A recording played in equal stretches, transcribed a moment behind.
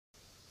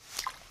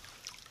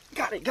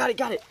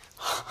got it.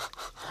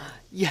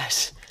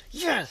 Yes,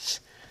 yes.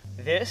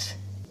 This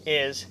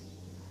is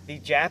the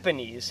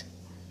Japanese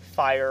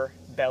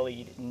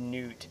fire-bellied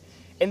newt.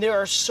 And there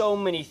are so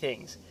many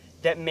things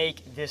that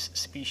make this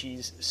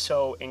species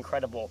so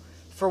incredible.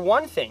 For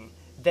one thing,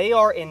 they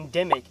are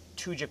endemic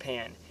to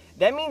Japan.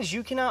 That means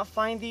you cannot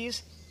find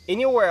these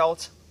anywhere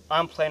else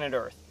on planet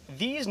Earth.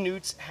 These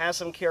newts have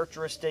some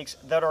characteristics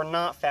that are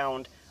not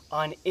found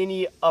on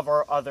any of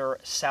our other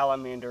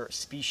salamander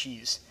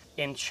species.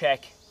 And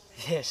check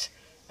this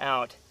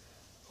out.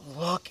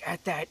 Look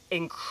at that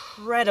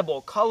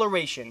incredible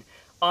coloration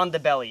on the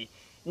belly.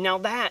 Now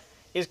that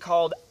is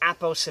called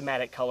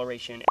aposematic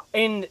coloration.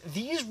 And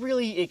these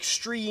really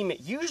extreme,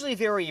 usually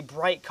very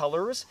bright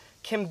colors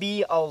can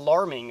be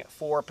alarming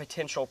for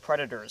potential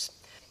predators.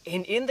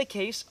 And in the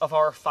case of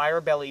our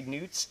fire-bellied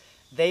newts,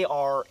 they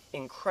are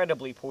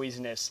incredibly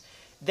poisonous.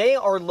 They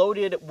are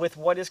loaded with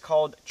what is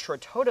called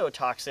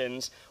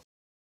tritotoxins,